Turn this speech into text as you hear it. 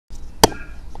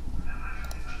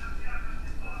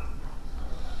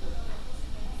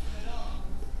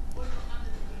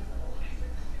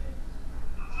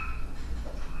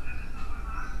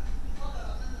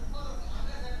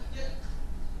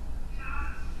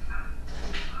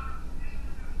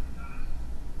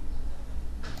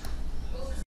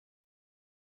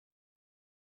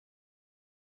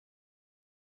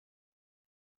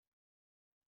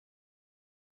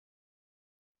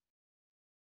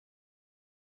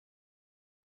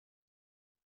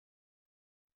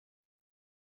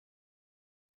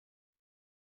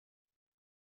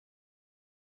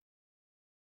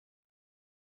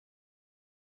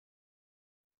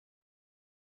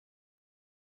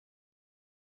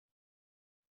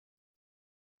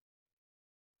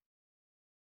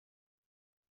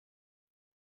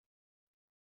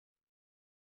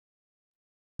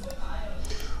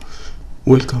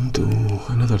Welcome to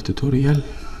another tutorial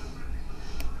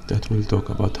that will talk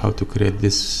about how to create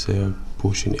this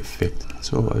pushing effect.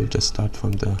 So I'll just start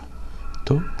from the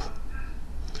top.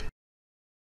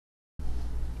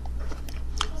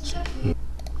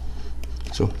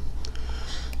 So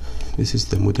this is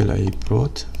the model I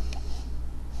brought,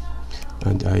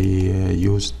 and I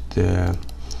used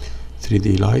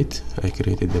 3delight. I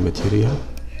created the material.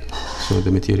 So the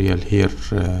material here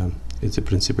is the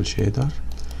principal shader.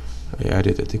 I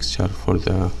added a texture for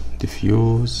the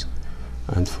diffuse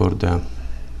and for the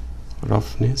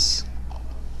roughness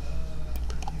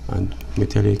and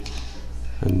metallic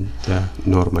and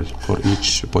normal for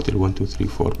each bottle. 1, 2, 3,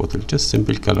 4 bottle, just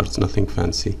simple colors, nothing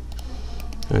fancy,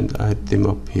 and add them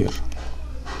up here.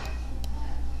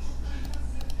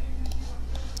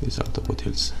 These are the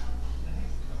bottles.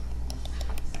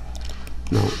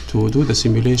 Now to do the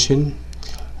simulation,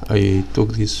 I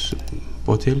took this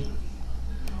bottle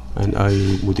and I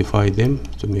modified them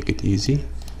to make it easy.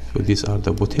 So these are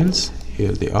the bottles,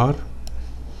 here they are.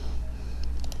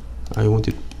 I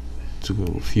wanted to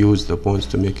fuse the points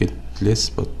to make it less,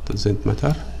 but doesn't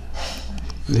matter.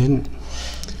 Then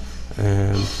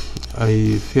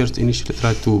I first initially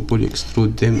tried to poly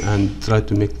extrude them and try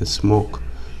to make the smoke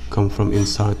come from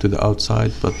inside to the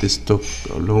outside, but this took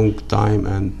a long time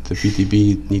and the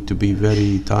VDB need to be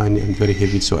very tiny and very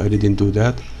heavy, so I didn't do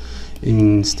that.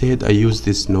 Instead I used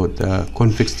this node, the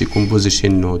convex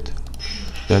decomposition node,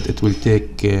 that it will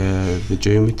take the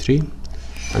geometry,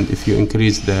 and if you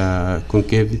increase the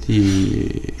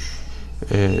concavity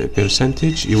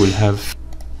percentage, you will have.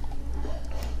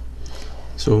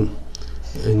 So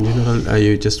in general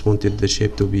I just wanted the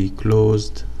shape to be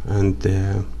closed, and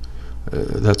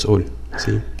that's all.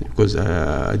 See, because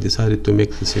I decided to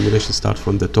make the simulation start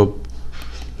from the top,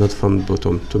 not from the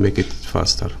bottom, to make it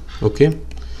faster. Okay,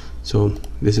 so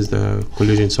this is the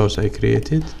collision source I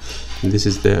created, and this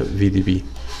is the VDB,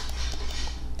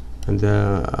 and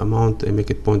the amount I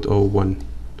make it 0.01.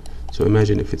 so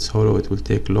imagine if it's hollow, it will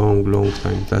take long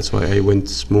time. That's why I went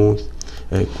smooth,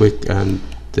 quick, and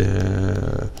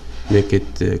make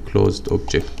it a closed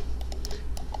object.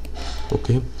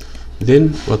 Okay,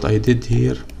 then what I did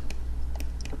here,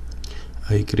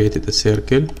 I created a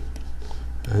circle,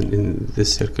 and in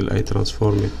this circle I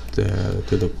transform it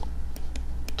to the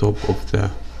top of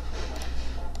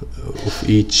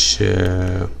each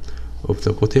of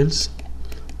the bottles,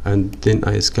 and then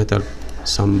I scatter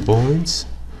some points.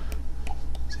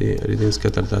 See, I didn't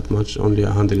scatter that much, only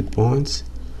 100 points.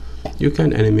 You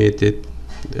can animate it,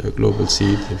 the global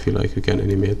seed, if you like, you can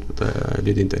animate, but I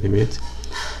didn't animate.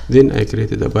 Then I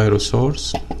created a pyro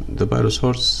source. The pyro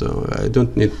source, I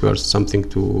don't need first something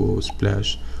to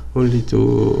splash, only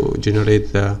to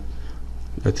generate the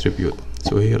attribute.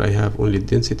 So here I have only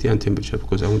density and temperature,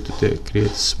 because I want to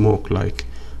create smoke, like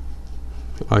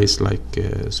ice, like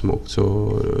smoke,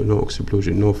 so no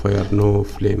explosion, no fire, no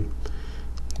flame.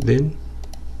 Then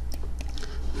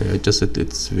I adjusted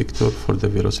its vector for the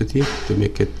velocity to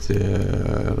make it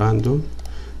random,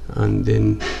 and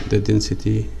then the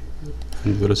density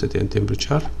and velocity and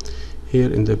temperature.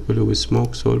 Here in the blue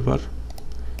smoke solver,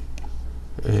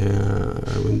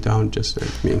 I went down, just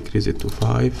let me increase it to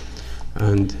 5,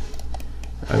 and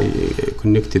I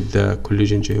connected the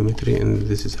collision geometry, and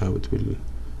this is how it will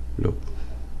look.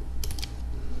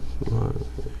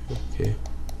 Okay,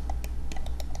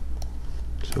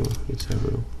 so let's have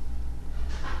a look.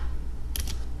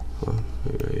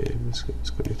 It's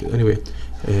connected anyway.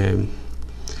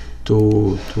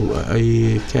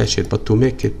 I cache it, but to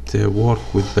make it work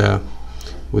with the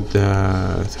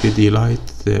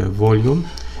 3delight volume,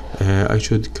 I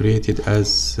should create it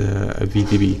as a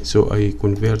VDB. So I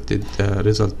converted the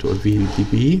result to a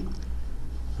VDB,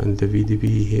 and the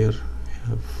VDB here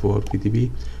for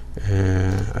VDB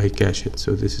I cache it.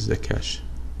 So this is the cache.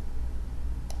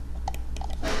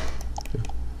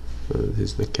 So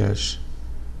this is the cache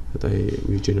that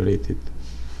we generated.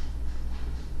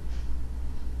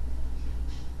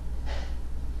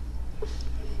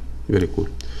 Very cool.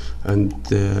 And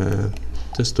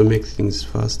just to make things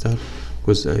faster,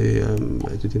 because I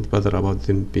didn't bother about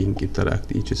them being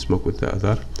interact, each smoke with the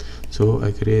other, so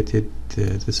I created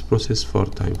this process for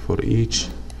time for each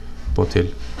bottle,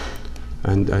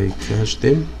 and I cache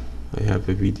them. I have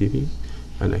a VDB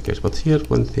and I cache. But here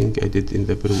one thing I did in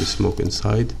the blue smoke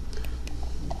inside,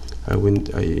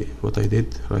 what I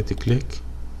did, right click,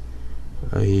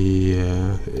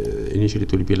 initially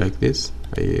it will be like this.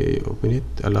 I open it,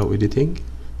 allow editing,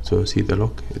 so see the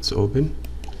lock, it's open.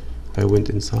 I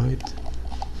went inside,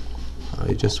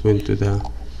 I just went to the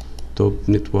top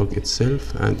network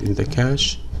itself, and in the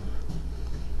cache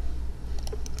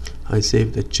I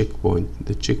save the checkpoint.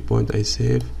 The checkpoint I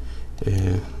save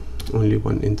only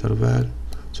one interval,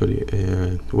 sorry,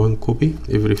 one copy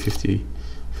every 50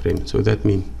 frames. So that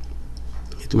means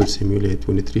it will simulate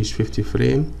when it reaches 50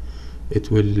 frames. It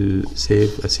will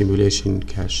save a simulation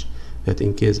cache that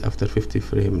in case after 50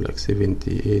 frames, like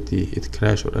 70, 80, it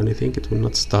crash or anything, it will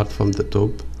not start from the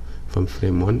top, from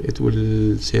frame 1. It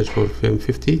will search for frame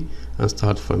 50 and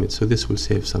start from it. So this will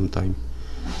save some time.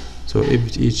 So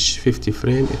each 50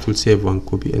 frame, it will save one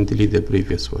copy and delete the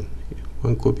previous one.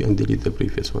 One copy and delete the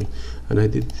previous one. And I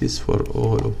did this for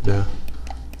all of the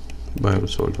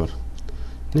bioresolver.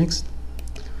 Next,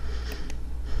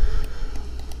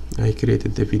 I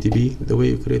created the VDB. The way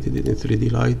you created it in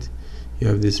 3delight, you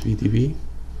have this VDB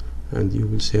and you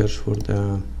will search for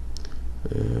the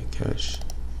cache,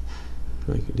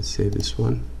 like let's say this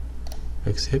one,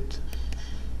 accept.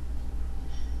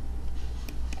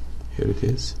 Here it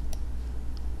is.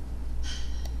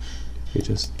 You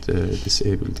just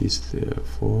disable these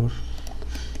 4,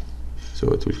 so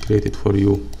it will create it for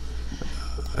you,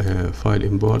 file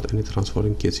import and transform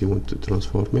in case you want to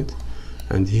transform it.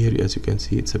 And here, as you can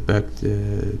see, it's a backed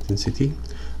density.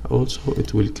 Also,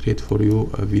 it will create for you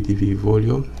a VDB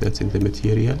volume that's in the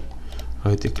material.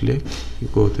 Right click, you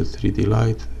go to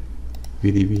 3delight,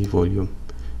 VDB volume,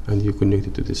 and you connect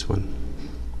it to this one.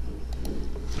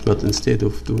 But instead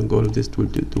of doing all of this, it will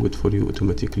do it for you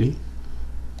automatically.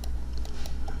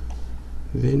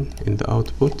 Then in the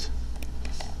output,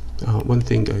 one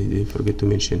thing I forget to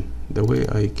mention, the way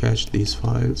I cache these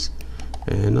files,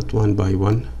 not one by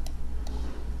one.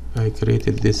 I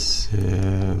created this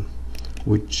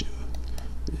with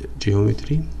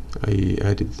geometry. I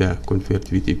added the convert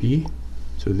VDB,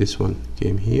 so this one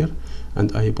came here,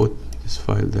 and I put this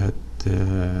file that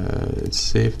it's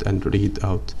saved and read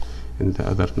out in the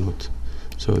other node.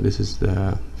 So this is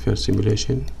the first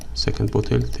simulation, second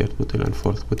bottle, third bottle, and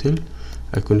fourth bottle.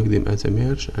 I connect them as a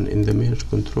merge, and in the merge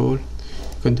control,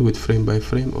 you can do it frame by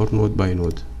frame or node by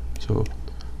node. So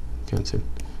cancel.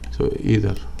 So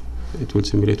either it will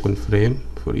simulate one frame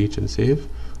for each and save,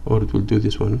 or it will do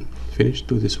this one, finish,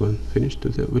 do this one, finish, do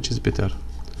the, which is better,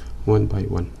 one by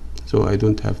one. So I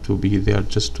don't have to be there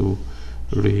just to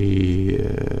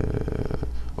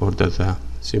order the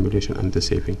simulation and the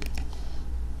saving.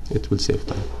 It will save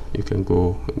time. You can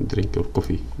go and drink your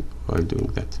coffee while doing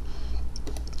that.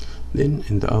 Then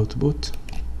in the output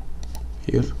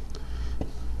here,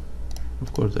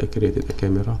 of course I created a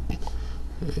camera.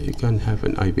 You can have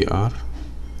an IBR.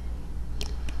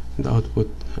 In the output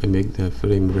I make the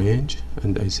frame range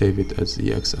and I save it as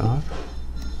EXR.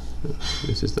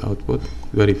 This is the output,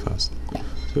 very fast.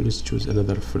 So let's choose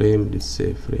another frame. Let's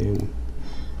say frame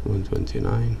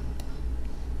 129.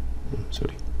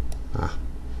 Sorry.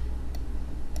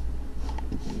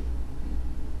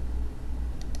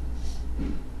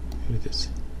 Here it is.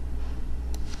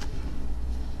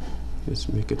 Let's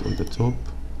make it on the top.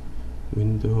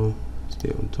 Window,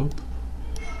 stay on top.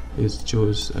 Let's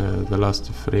choose the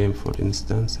last frame for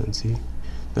instance and see.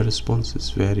 The response is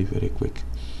very, very quick.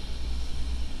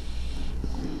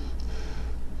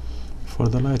 For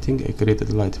the lighting, I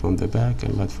created light from the back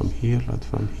and light from here,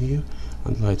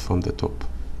 and light from the top.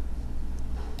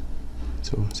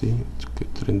 So see, it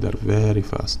could render very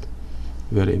fast.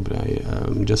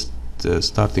 I'm just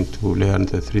starting to learn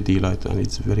the 3delight, and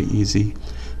it's very easy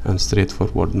and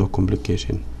straightforward, no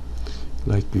complication.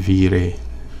 Like V-Ray,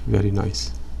 very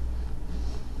nice.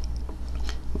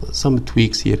 Some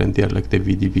tweaks here and there, like the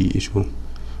VDB issue,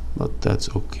 but that's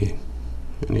okay.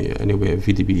 Anyway,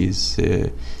 VDB is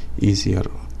easier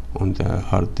on the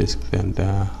hard disk than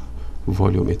the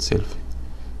volume itself.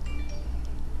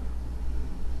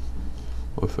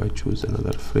 Or if I choose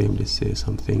another frame, let's say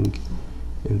something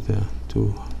in the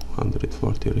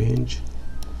 240 range,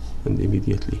 and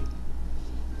immediately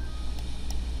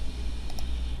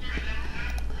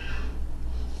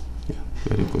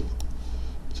very good.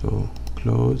 So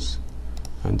close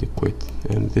and quit,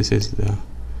 and this is the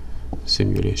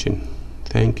simulation.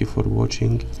 Thank you for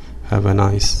watching. Have a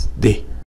nice day.